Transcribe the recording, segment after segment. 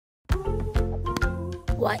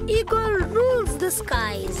why eagle rules the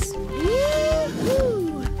skies.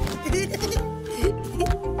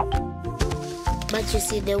 But you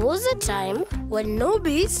see, there was a time when no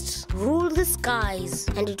beasts ruled the skies,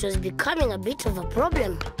 and it was becoming a bit of a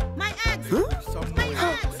problem. My eggs! Huh? My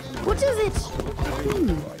eggs! What is it?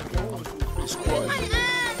 It's quiet. My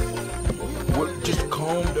eggs! Well, just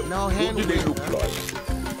calm down. No, what Hen, do they look like?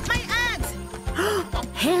 My eggs!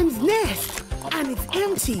 Hen's nest, and it's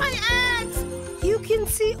empty. My eggs! You can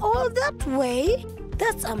see all that way?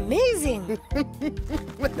 That's amazing.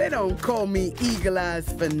 They don't call me Eagle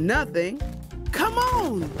Eyes for nothing. Come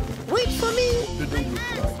on. Wait for me.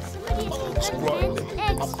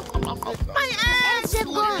 My eggs!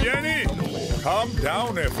 Jenny, calm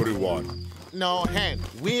down, everyone. No, Hen,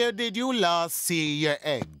 where did you last see your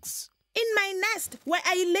eggs? In my nest, where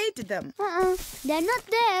I laid them. They're not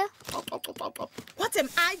there. What am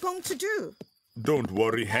I going to do? Don't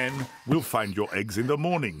worry, Hen. We'll find your eggs in the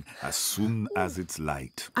morning, as soon as it's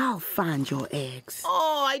light. I'll find your eggs.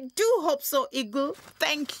 Oh, I do hope so, Eagle.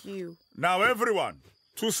 Thank you. Now, everyone,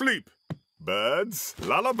 to sleep. Birds,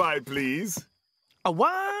 lullaby, please. A 1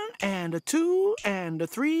 and a 2 and a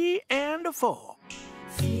 3 and a 4.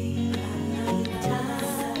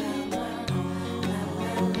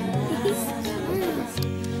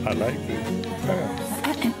 I like it.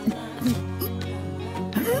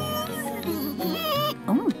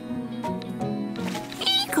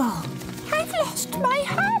 Eagle, I've lost my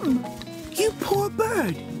hum. You poor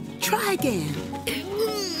bird. Try again.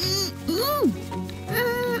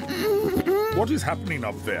 What is happening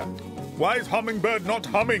up there? Why is Hummingbird not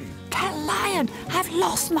humming? Tell Lion I've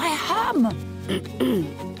lost my hum.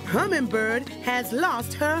 Hummingbird has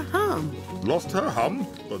lost her hum. Lost her hum?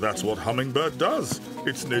 Well, that's what Hummingbird does.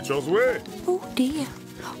 It's nature's way. Oh, dear.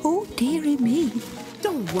 Oh, dearie me.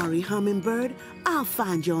 Don't worry, Hummingbird. I'll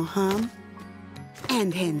find your hum.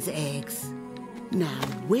 And Hen's eggs. Now,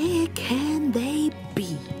 where can they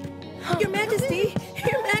be? Your Majesty!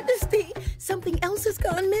 Your Majesty! Something else has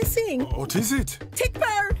gone missing. What is it?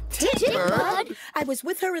 Tickbird! Tickbird? I was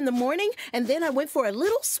with her in the morning, and then I went for a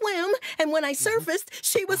little swim, and when I surfaced,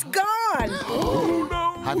 she was gone. Oh,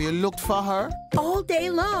 no! Have you looked for her? All day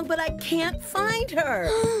long, but I can't find her.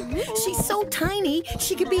 She's so tiny,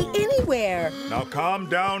 she could be anywhere. Now calm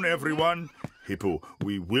down, everyone. Hippo,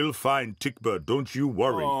 we will find Tickbird, don't you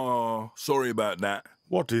worry. Oh, sorry about that.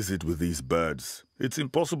 What is it with these birds? It's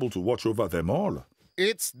impossible to watch over them all.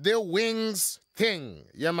 It's the wings thing,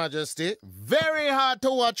 Your Majesty. Very hard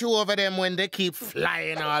to watch you over them when they keep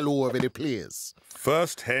flying all over the place.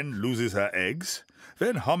 First hen loses her eggs,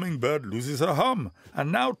 then Hummingbird loses her hum,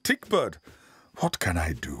 and now Tickbird. What can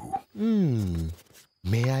I do?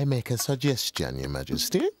 May I make a suggestion, Your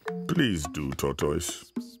Majesty? Please do,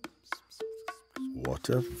 Tortoise. What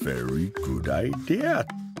a very good idea.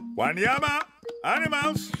 Wanyama,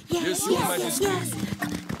 animals, Yes, Your Majesty.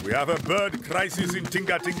 we have a bird crisis in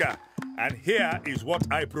Tinga Tinga, and here is what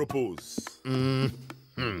I propose.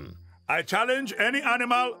 I challenge any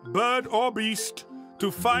animal, bird or beast,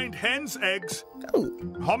 to find hen's eggs,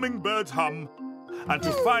 hummingbird's hum, and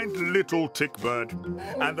to find little Tickbird.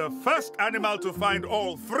 And the first animal to find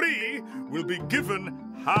all three will be given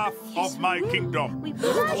half of my kingdom.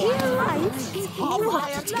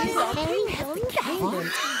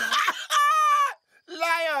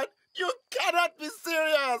 Lion, you cannot be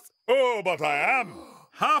serious. Oh, but I am.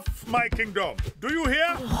 Half my kingdom. Do you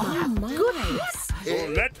hear? Oh, my goodness. So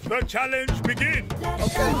let the challenge begin.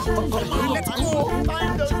 Let's go.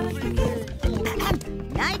 Find those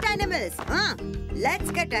Night animals, huh?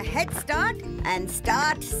 Let's get a head start and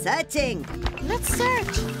start searching. Let's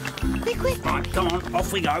search. Be quick. Right, come on,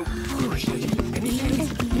 off we go.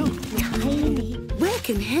 Tiny. Where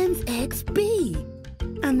can hen's eggs be?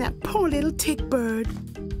 And that poor little Tickbird.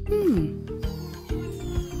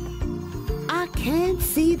 I can't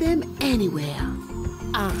see them anywhere.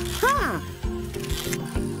 Aha!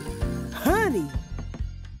 Honey.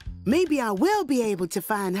 Maybe I will be able to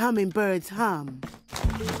find Hummingbird's hum.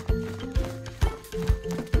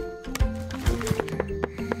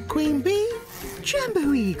 Queen Bee?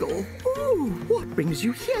 Jumbo Eagle. Oh, what brings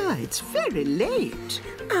you here? It's very late.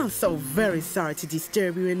 I'm so very sorry to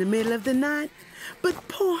disturb you in the middle of the night, but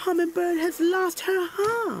poor Hummingbird has lost her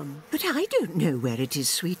hum. But I don't know where it is,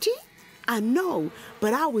 sweetie. I know,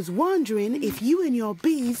 but I was wondering if you and your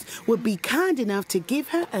bees would be kind enough to give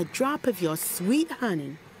her a drop of your sweet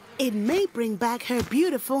honey. It may bring back her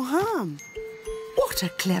beautiful hum. What a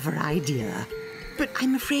clever idea. But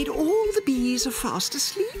I'm afraid all the bees are fast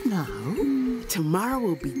asleep now. Tomorrow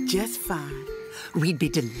will be just fine. We'd be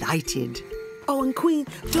delighted. Oh, and Queen,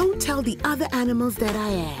 don't tell the other animals that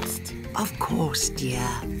I asked. Of course, dear.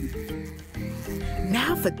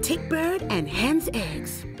 Now for Tickbird and Hen's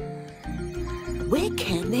eggs. Where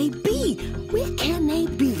can they be? Where can they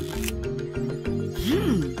be?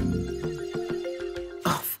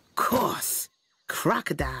 Of course,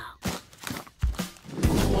 crocodile.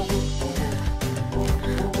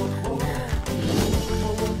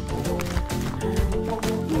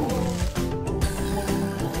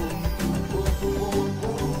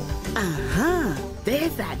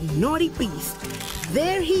 There's that naughty beast.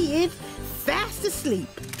 There he is, fast asleep.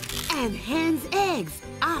 And Hen's eggs.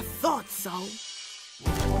 I thought so.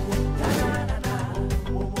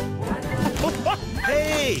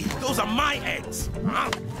 Hey, those are my eggs.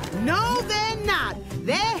 No, they're not.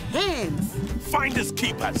 They're hens. Finders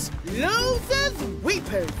keepers. Losers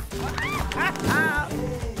weepers.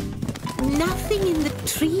 Nothing in the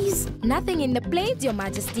trees? Nothing in the plains, Your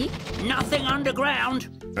Majesty. Nothing underground.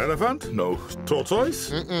 Elephant? No.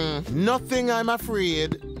 Tortoise? Nothing, I'm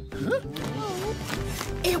afraid.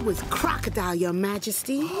 It was Crocodile, Your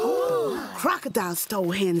Majesty. Crocodile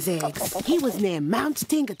stole Hen's eggs. He was near Mount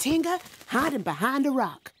Tinga Tinga, hiding behind a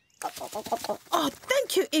rock. Oh,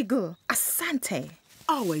 thank you, Eagle. Asante.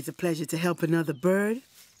 Always a pleasure to help another bird.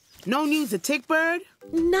 No news of Tickbird?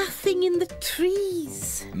 Nothing in the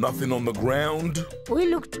trees. Nothing on the ground? We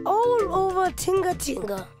looked all over Tinga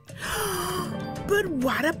Tinga. But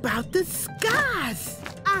what about the skies?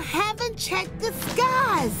 I haven't checked the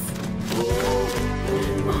skies.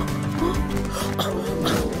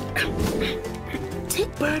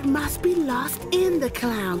 Tickbird must be lost in the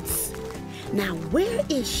clouds. Now, where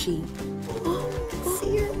is she?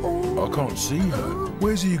 See her? I can't see her.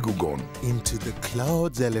 Where's Eagle gone? Into the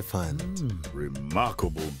clouds, elephant.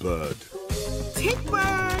 Remarkable bird.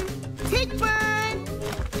 Tickbird! Tickbird!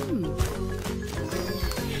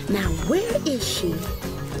 Now, where is she?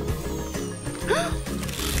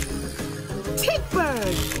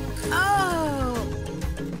 Tickbird! Oh!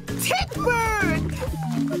 Tickbird!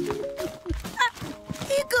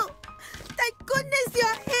 Eagle, thank goodness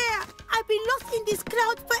you're here. I've been lost in this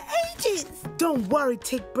cloud for ages. Don't worry,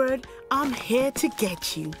 Tickbird. I'm here to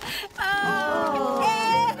get you.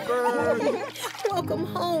 Welcome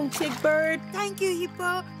home, Tickbird. Thank you,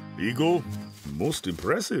 Hippo. Eagle, most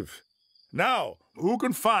impressive. Now, who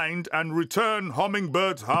can find and return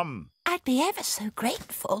Hummingbird's hum? I'd be ever so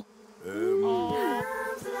grateful.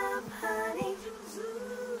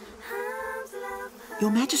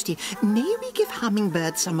 Your Majesty, may we give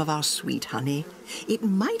Hummingbird some of our sweet honey? It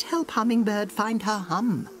might help Hummingbird find her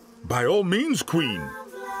hum. By all means, Queen.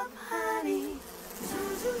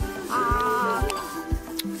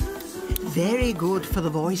 Very good for the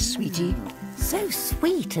voice, sweetie. So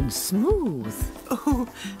sweet and smooth. Oh,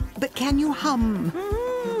 but can you hum?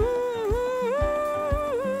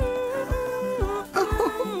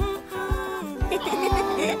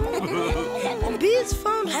 Bees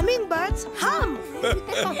found hummingbirds hum.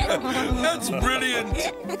 That's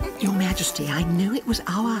brilliant. Your Majesty, I know it was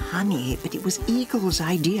our honey, but it was Eagle's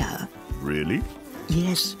idea. Really?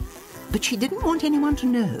 Yes, but she didn't want anyone to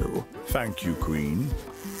know. Thank you, Queen.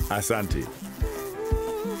 Asante.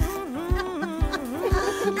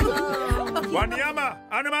 Wanyama,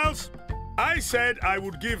 animals! I said I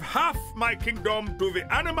would give half my kingdom to the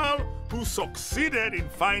animal who succeeded in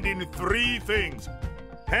finding 3 things.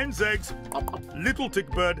 Hen's eggs, little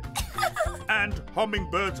tickbird, and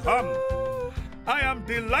hummingbird's hum. I am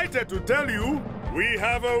delighted to tell you we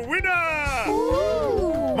have a winner!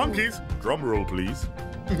 Ooh. Monkeys, drum roll, please.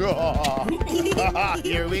 Here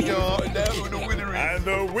we go. And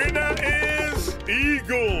the winner is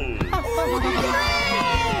Eagle.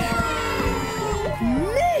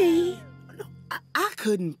 Me? I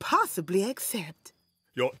couldn't possibly accept.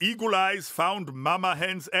 Your eagle eyes found Mama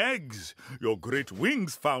Hen's eggs. Your great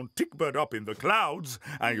wings found Tickbird up in the clouds.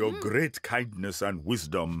 And your great kindness and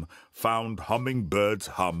wisdom found Hummingbird's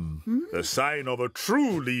hum. The sign of a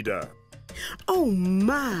true leader. Oh,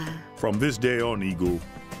 my. From this day on, Eagle,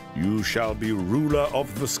 you shall be ruler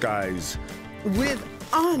of the skies. With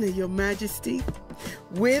honor, Your Majesty.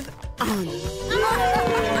 With honor.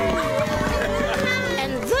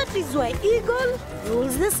 And that is why Eagle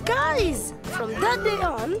rules the skies. From that day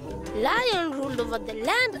on, Lion ruled over the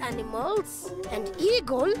land animals, and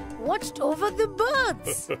Eagle watched over the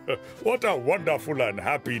birds. What a wonderful and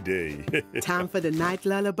happy day. Time for the night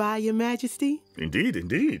lullaby, Your Majesty. Indeed,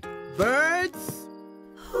 indeed. Birds.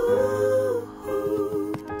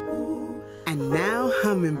 And now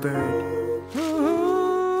Hummingbird.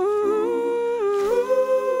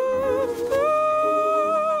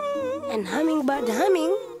 And Hummingbird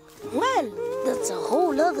humming? Well, that's a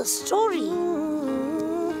whole other story.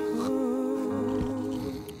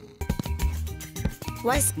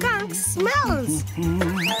 Why skunk smells.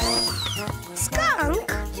 Skunk?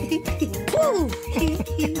 Pooh!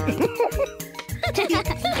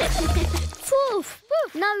 Poof!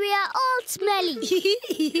 Now we are all smelly.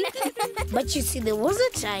 But you see, there was a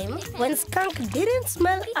time when skunk didn't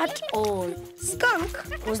smell at all. Skunk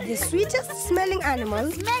was the sweetest smelling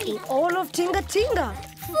animal in all of Tinga Tinga.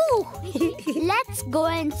 Phew! Let's go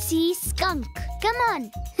and see skunk. Come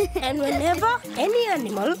on. And whenever any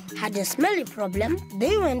animal had a smelly problem,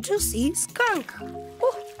 they went to see skunk.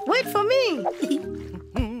 Oh, wait for me.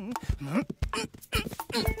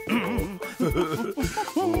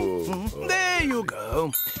 There you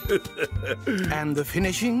go. And the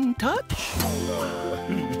finishing touch?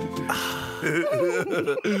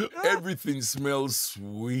 Everything smells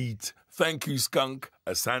sweet. Thank you, Skunk.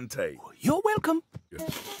 Asante. You're welcome.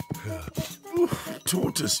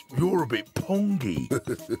 Tortoise, you're a bit pongy.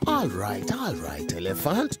 All right,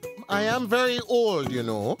 Elephant. I am very old, you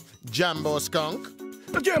know. Jumbo Skunk.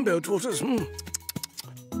 Jumbo Tortoise.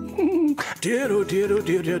 Dear, oh dear, oh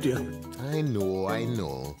dear, dear, dear. I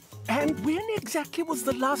know. And when exactly was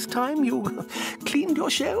the last time you cleaned your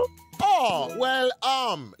shell? Oh, well,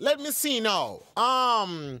 let me see now.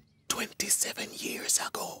 27 years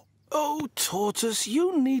ago. Oh, Tortoise,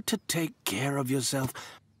 you need to take care of yourself.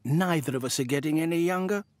 Neither of us are getting any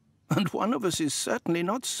younger, and one of us is certainly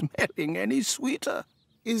not smelling any sweeter.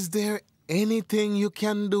 Is there anything you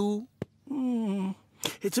can do?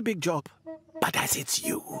 It's a big job, but as it's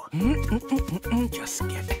you, just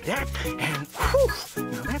get that, and whew,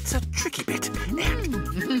 now that's a tricky bit.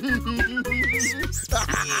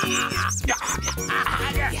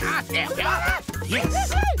 Yes.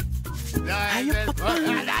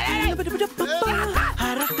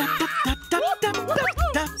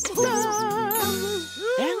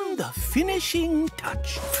 And the finishing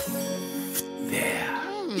touch. There.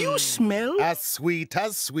 You smell as sweet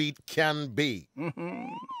can be.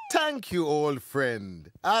 Thank you, old friend.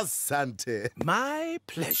 Asante. My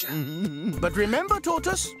pleasure. But remember,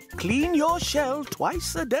 Tortoise, clean your shell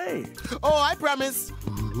twice a day. Oh, I promise.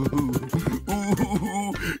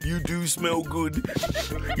 Ooh, you do smell good.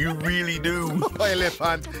 You really do. Oh,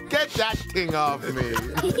 Elephant, get that thing off me.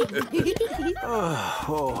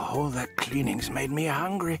 All that cleaning's made me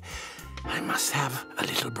hungry. I must have a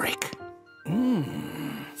little break.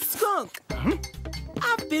 Skunk,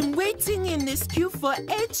 I've been waiting in this queue for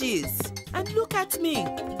ages. And look at me,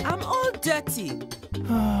 I'm all dirty.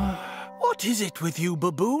 What is it with you,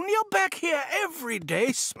 Baboon? You're back here every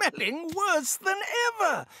day smelling worse than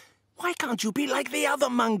ever. Why can't you be like the other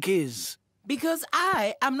monkeys? Because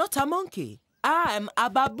I am not a monkey. I'm a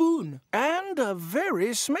baboon. And a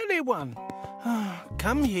very smelly one.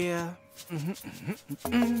 Come here.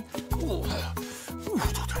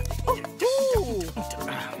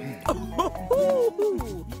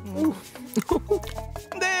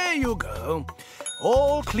 There you go.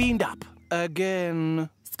 All cleaned up again.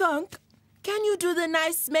 Skunk, can you do the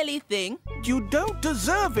nice smelly thing? You don't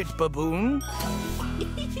deserve it, Baboon.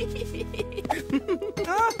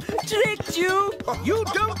 Tricked you! You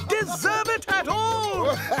don't deserve it at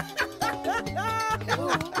all!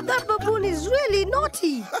 That baboon is really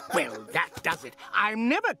naughty. Well, that does it. I'm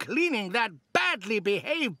never cleaning that badly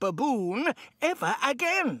behaved baboon ever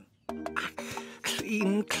again.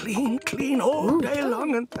 Clean all day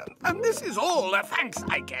long, and this is all the thanks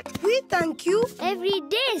I get. We thank you. Every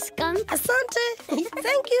day, Skunk. Asante.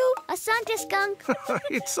 Thank you. Asante, Skunk.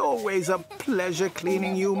 It's always a pleasure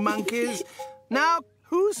cleaning you monkeys. Now,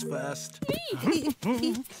 who's first?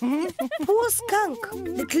 Poor Skunk.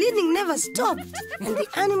 The cleaning never stopped, and the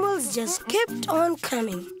animals just kept on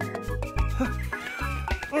coming.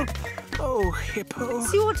 Oh, Hippo.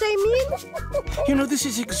 See what I mean? You know, this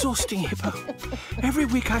is exhausting, Hippo. Every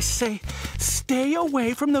week I say, stay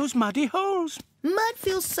away from those muddy holes. Mud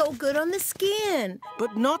feels so good on the skin.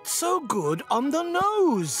 But not so good on the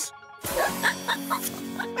nose.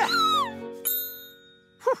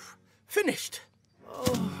 Finished.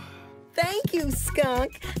 Oh, thank you,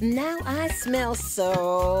 Skunk. Now I smell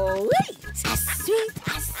so sweet.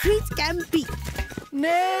 As sweet can be.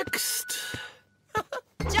 Next.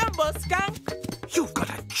 Jumbo Skunk. You've got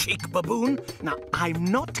a cheek, Baboon. Now, I'm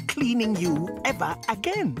not cleaning you ever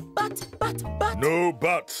again. But. No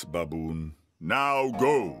buts, Baboon. Now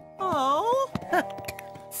go. Oh.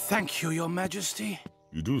 Thank you, Your Majesty.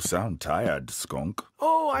 You do sound tired, Skunk.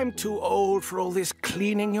 Oh, I'm too old for all this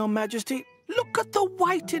cleaning, Your Majesty. Look at the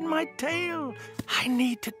white in my tail. I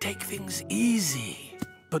need to take things easy.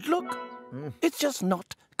 But look, it's just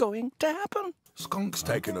not going to happen. Skunk's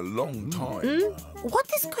taking a long time. What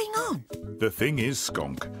is going on? The thing is,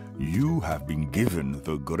 Skunk, you have been given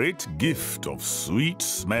the great gift of sweet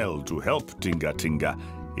smell to help Tinga Tinga.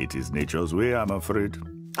 It is nature's way, I'm afraid.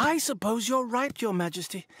 I suppose you're right, Your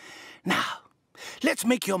Majesty. Now, let's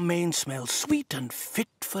make your mane smell sweet and fit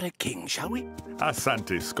for a king, shall we?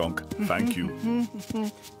 Asante, Skunk. Thank you.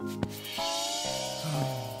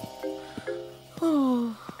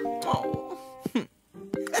 Oh,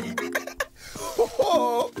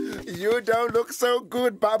 you don't look so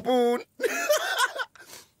good, Baboon.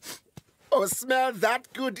 Or smell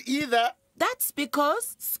that good either. That's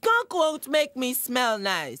because Skunk won't make me smell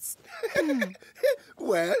nice.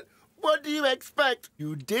 Well, what do you expect?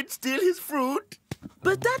 You did steal his fruit.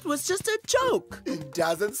 But that was just a joke. It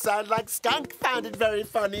doesn't sound like Skunk found it very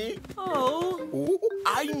funny. Oh.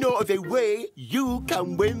 I know of a way you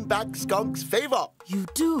can win back Skunk's favor. You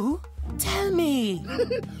do? Tell me.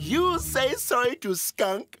 You say sorry to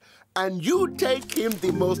Skunk, and you take him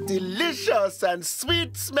the most delicious and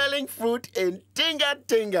sweet-smelling fruit in Tinga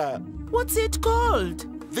Tinga. What's it called?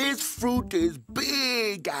 This fruit is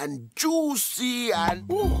big and juicy and...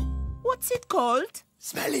 What's it called?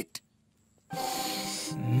 Smell it.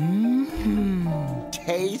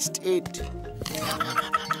 Taste it.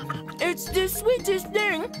 It's the sweetest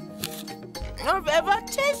thing I've ever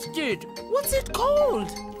tasted. What's it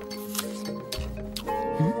called?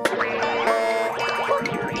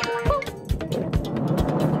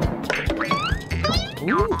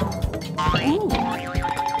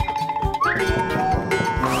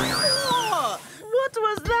 Oh, what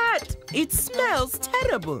was that? It smells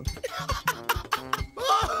terrible.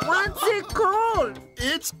 What's it called?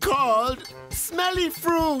 It's called smelly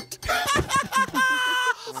fruit.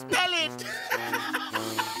 Smell it.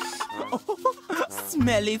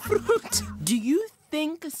 Smelly fruit. Do you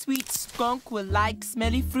think a sweet skunk will like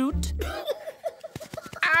smelly fruit?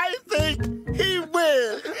 I think he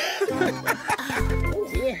will.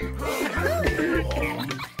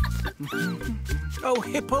 Oh,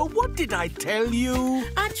 Hippo, what did I tell you?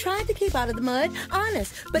 I tried to keep out of the mud,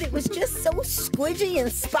 honest, but it was just so squidgy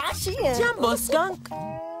and splashy and... Jumbo Skunk.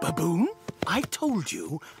 Baboon, I told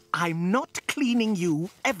you I'm not cleaning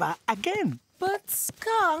you ever again. But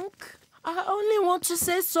Skunk, I only want to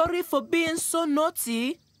say sorry for being so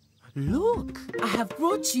naughty. Look, I have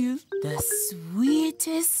brought you the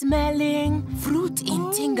sweetest smelling fruit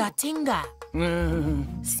in Tinga Tinga.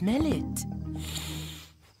 Smell it.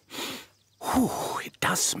 Ooh, it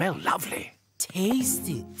does smell lovely. Taste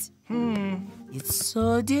it. It's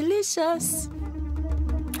so delicious.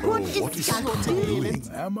 What is Skunk doing?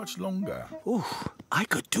 How much longer? Ooh, I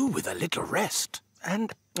could do with a little rest.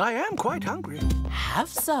 And I am quite hungry. Have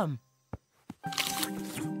some.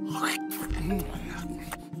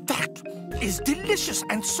 That is delicious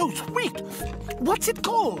and so sweet. What's it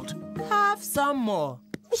called? Have some more.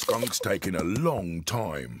 Skunk's taking a long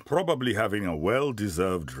time. Probably having a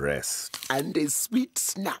well-deserved rest. And a sweet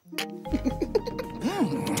snack.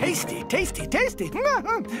 Tasty, tasty, tasty.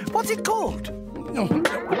 What's it called?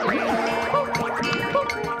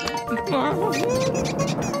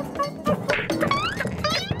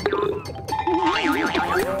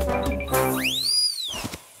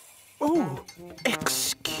 Oh,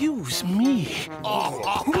 excuse me.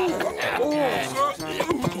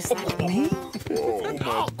 Is that me? Oh,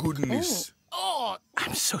 my goodness.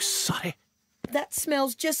 I'm so sorry. That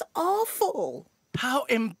smells just awful. How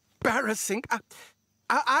embarrassing.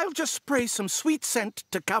 I'll just spray some sweet scent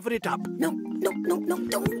to cover it up. No,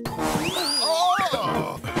 don't.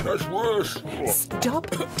 Oh, that's worse.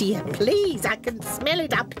 Stop it, dear, please. I can smell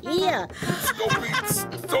it up here.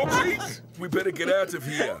 Stop it. We better get out of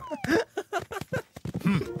here.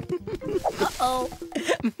 Uh-oh.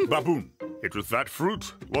 Baboon, it was that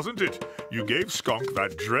fruit, wasn't it? You gave Skunk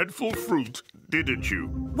that dreadful fruit, didn't you?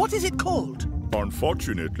 What is it called?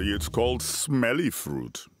 Unfortunately, it's called smelly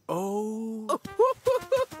fruit. Oh.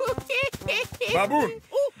 Baboon,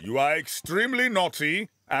 you are extremely naughty,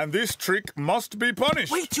 and this trick must be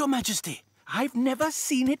punished. Wait, Your Majesty. I've never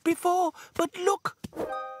seen it before, but look.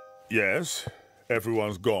 Yes,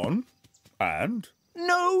 everyone's gone. And?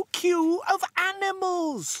 No queue of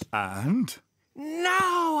animals. And?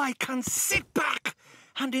 Now I can sit back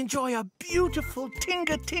and enjoy a beautiful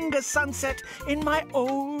Tinga Tinga sunset in my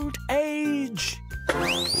old age.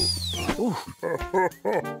 Ooh.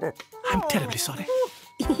 I'm terribly sorry.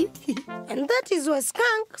 And that is why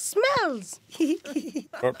Skunk smells.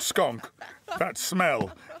 Skunk, that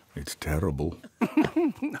smell, it's terrible.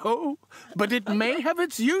 No, but it may have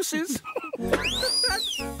its uses.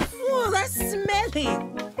 Oh, that's smelly.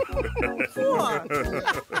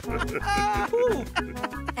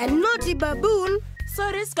 And naughty baboon.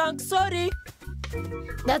 Sorry, skunk, sorry.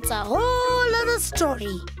 That's a whole other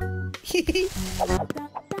story.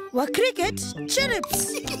 Well, cricket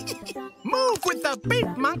chirrups. Move with the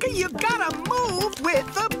beat, monkey. You gotta move with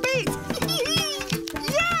the beat.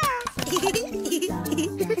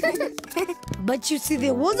 But you see,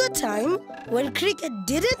 there was a time when cricket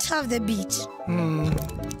didn't have the beat.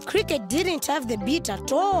 Cricket didn't have the beat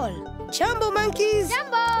at all. Jumbo monkeys.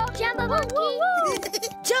 Jumbo! Jumbo monkey!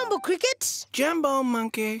 Jumbo cricket. Jumbo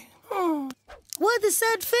monkey. Why the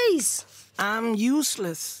sad face? I'm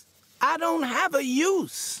useless. I don't have a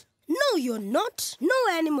use. No, you're not. No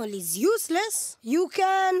animal is useless. You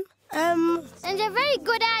can, And you're very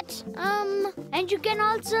good at, and you can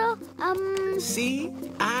also, See,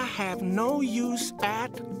 I have no use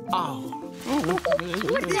at all.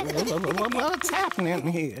 What's happening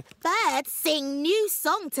here? Birds sing new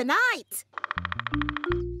song tonight.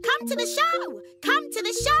 Come to the show! Come to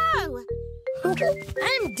the show!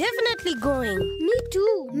 I'm definitely going. Me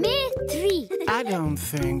too. Me 3. I don't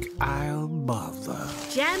think I'll bother.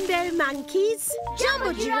 Jumbo monkeys.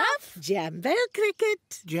 Jumbo giraffe. Jumbo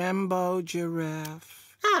cricket. Jumbo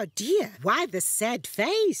giraffe. Oh dear, why the sad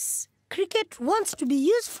face? Cricket wants to be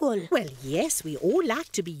useful. Well, yes, we all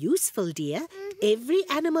like to be useful, dear. Every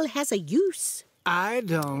animal has a use. I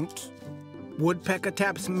don't. Woodpecker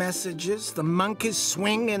taps messages, the monkeys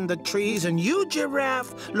swing in the trees, and you,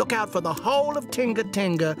 giraffe, look out for the whole of Tinga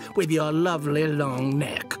Tinga with your lovely long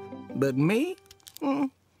neck. But me?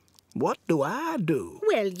 What do I do?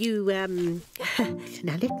 Well, you,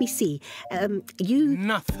 now let me see. You...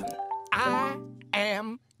 Nothing. I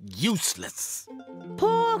am useless.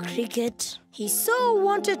 Poor cricket. He so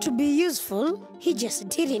wanted to be useful, he just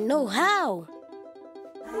didn't know how.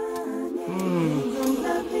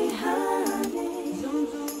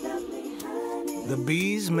 The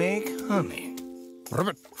bees make honey.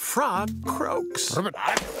 Ribbit. Frog croaks. Ribbit.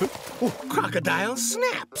 Crocodile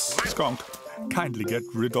snaps. Skunk, kindly get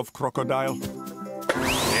rid of crocodile.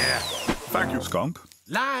 Yeah. Thank you, Skunk.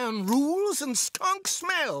 Lion rules and skunk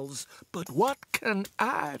smells. But what can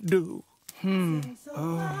I do? Birds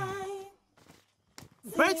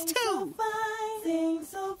 2.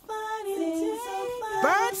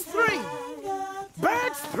 Birds 3.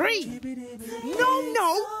 Birds 3.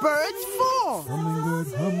 No, birds 4. Hummingbird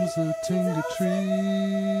hums a tinga tree.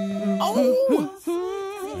 Oh!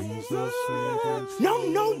 Sings so sweet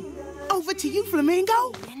and No. Over to you,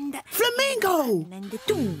 Flamingo. Flamingo! And the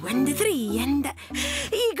 2 and the 3 and the...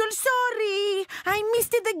 Eagle, sorry. I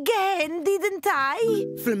missed it again, didn't I?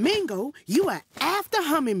 Flamingo, you are after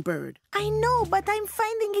Hummingbird. I know, but I'm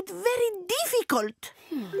finding it very difficult.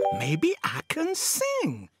 Maybe I can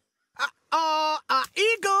sing.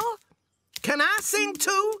 Eagle, can I sing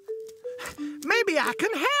too? Maybe I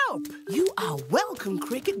can help. You are welcome,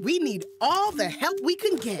 Cricket. We need all the help we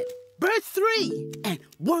can get. Bird 3. And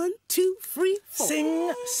 1, 2, 3, 4.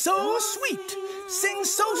 Sing so sweet. Sing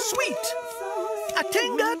so sweet. A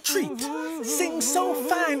tinga treat. Sing so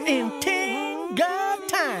fine in tinga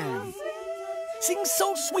time. Sing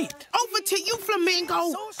so sweet. Over to you,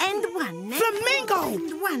 Flamingo. And 1. Flamingo.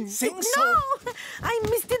 And 1. Sing so... No, I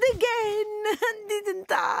missed it again, didn't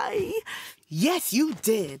I? Yes, you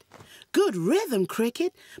did. Good rhythm,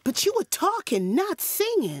 Cricket. But you were talking, not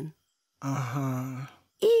singing.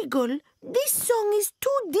 Eagle, this song is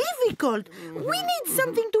too difficult. We need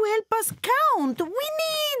something to help us count. We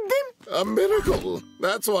need... A miracle.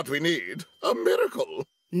 That's what we need. A miracle.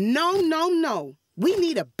 No. We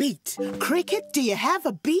need a beat. Cricket, do you have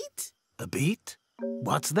a beat? A beat?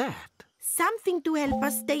 What's that? Something to help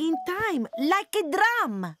us stay in time, like a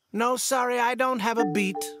drum. No, sorry, I don't have a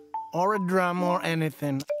beat. Or a drum or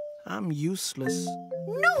anything. I'm useless.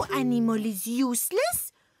 No animal is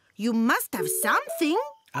useless. You must have something.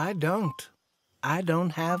 I don't. I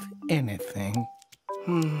don't have anything.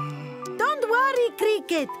 Don't worry,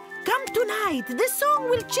 Cricket. Come tonight. The song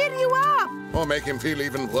will cheer you up. Or make him feel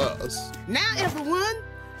even worse. Now, everyone,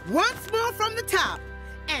 once more from the top.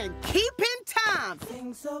 And keep in time.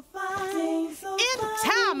 Sing so fine, sing so in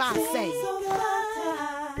time, I say.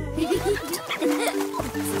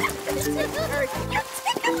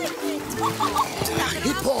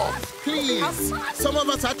 Hippo, please. Some of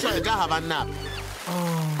us are trying to have a nap.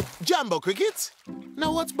 Jumbo Cricket,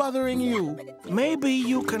 now what's bothering you? Maybe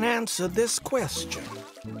you can answer this question.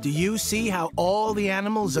 Do you see how all the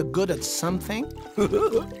animals are good at something?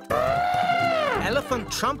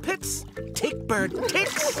 Elephant trumpets, tick bird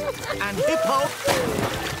ticks, and hippo...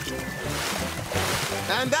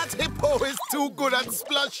 And that hippo is too good at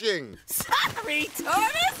splashing. Sorry,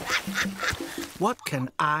 Tortoise. What can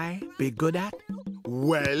I be good at?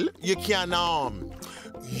 Well, you can,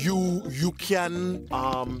 you can,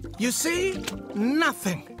 You see?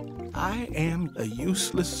 Nothing. I am a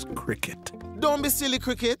useless cricket. Don't be silly,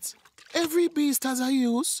 Cricket. Every beast has a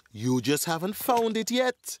use. You just haven't found it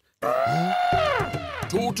yet.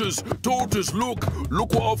 Tortoise,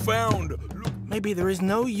 look what I found. Maybe there is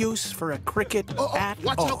no use for a cricket at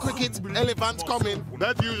Watch all. out, Cricket. Elephant's coming.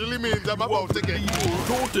 That usually means I'm about to get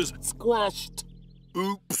Tortoise. squashed.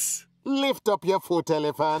 Oops. Lift up your foot,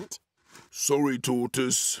 Elephant. Sorry,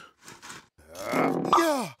 Tortoise.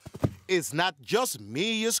 Yeah. It's not just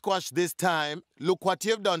me you squashed this time. Look what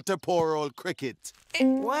you've done to poor old Cricket.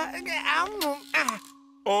 What?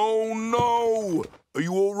 Oh, no. Are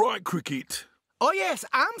you all right, Cricket? Oh, yes,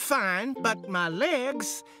 I'm fine, but my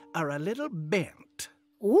legs are a little bent.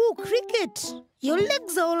 Ooh, Cricket, your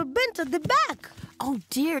legs are all bent at the back. Oh,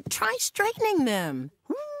 dear, try straightening them.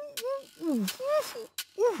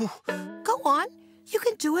 Go on. You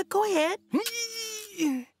can do it. Go ahead.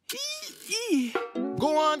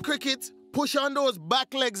 Go on, Cricket. Push on those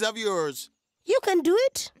back legs of yours. You can do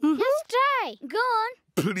it. Let's try. Go on.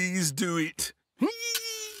 Please do it.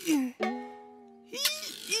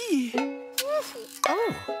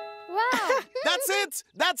 Oh. Wow. That's it.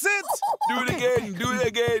 Do it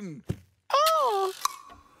again. Oh.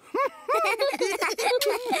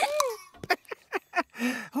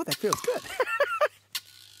 Oh, that feels good.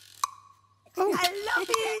 Oh. I love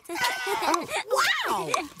it. Wow,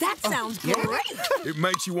 that sounds great. It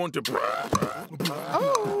makes you want to...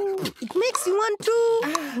 Oh, it makes you want to...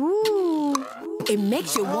 Ooh. It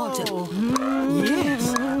makes you want to...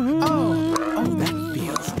 Yes. Oh, that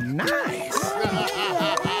feels nice.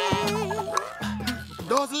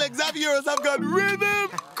 Those legs of yours have got rhythm.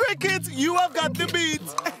 Cricket, you have got the beat.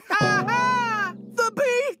 The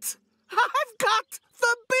beat. I've got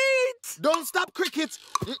the beat. Don't stop, Cricket.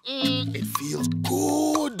 It feels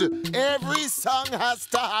good. Every song has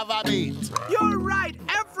to have a beat. You're right.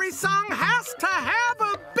 Every song has to have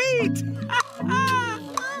a beat.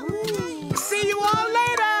 See you all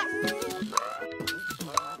later.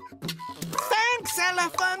 Thanks,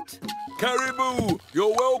 Elephant. Caribou,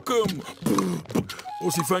 you're welcome.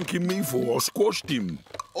 What's he thanking me for? I squashed him.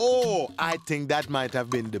 Oh, I think that might have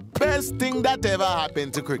been the best thing that ever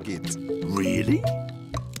happened to Cricket. Really?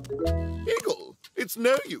 Eagle, it's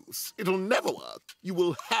no use. It'll never work. You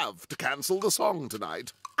will have to cancel the song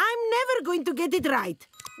tonight. I'm never going to get it right.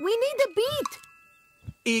 We need a beat.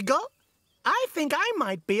 Eagle, I think I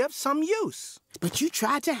might be of some use. But you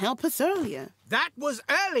tried to help us earlier. That was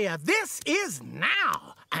earlier. This is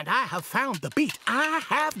now. And I have found the beat. I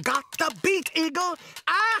have got the beat, Eagle.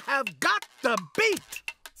 I have got the beat.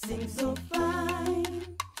 Sing so fine.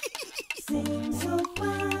 Sing so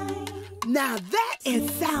fine. Now that is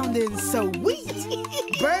sounding sweet.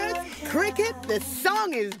 Birds, Cricket, the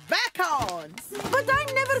song is back on. But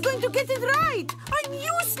I'm never going to get it right. I'm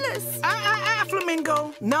useless.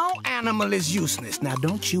 Flamingo, no animal is useless. Now,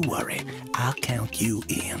 don't you worry. I'll count you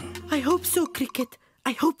in. I hope so, Cricket.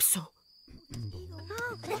 I hope so.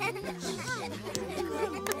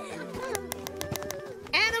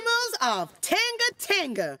 Animals of Tinga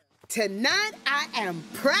Tinga. Tonight I am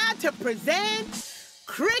proud to present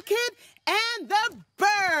Cricket and the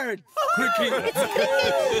Bird. Cricket.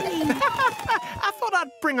 I thought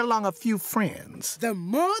I'd bring along a few friends. The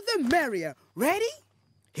more the merrier. Ready?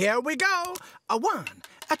 Here we go. A 1,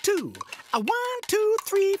 a 2, a 1, 2,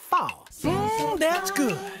 3, 4. That's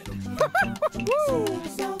good.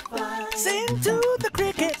 Sing to the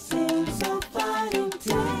cricket. Sing so fine in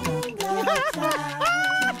Tinga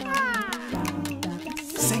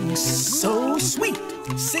Sing so sweet.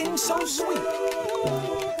 Sing so sweet.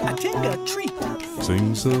 A tinga treat.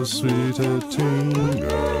 Sing so sweet a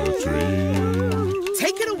tinga tree.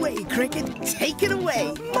 Take it away, Cricket. Take it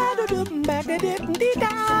away.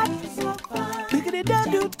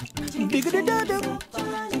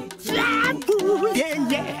 Yeah,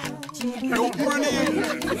 yeah. You're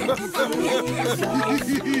brilliant.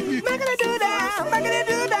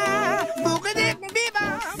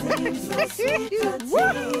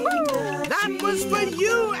 That was for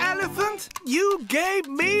you, Elephant. You gave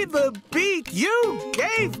me the beat. You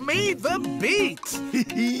gave me the beat.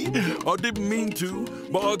 I didn't mean to,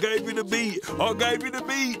 but I gave you the beat. I gave you the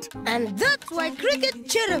beat. And that's why Cricket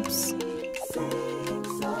chirrups.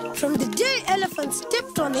 From the day Elephant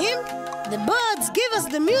stepped on him, the birds gave us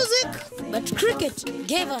the music, but Cricket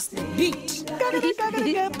gave us the beat.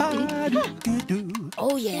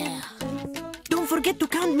 Oh, yeah. Don't forget to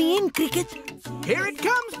count me in, Cricket. Here it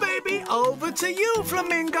comes, baby. Over to you,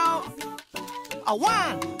 Flamingo. A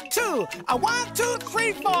 1, 2, a 1, 2,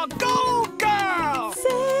 3, 4. Go, girl!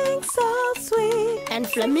 Sing so sweet. And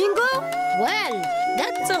Flamingo? Well,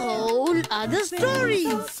 that's a whole other story.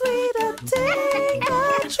 So sweet a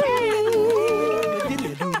tinga tree.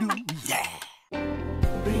 Yeah.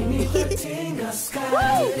 Bring me the tinga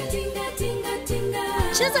sky. Tinga, tinga, tinga.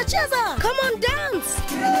 Cheza, cheza. Come on, dance.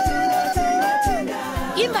 Tinga, tinga, tinga.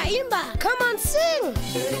 Imba, imba. Come on, sing.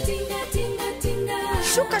 Tinga, tinga, tinga.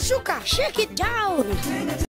 Shuka, shuka. Shake it down.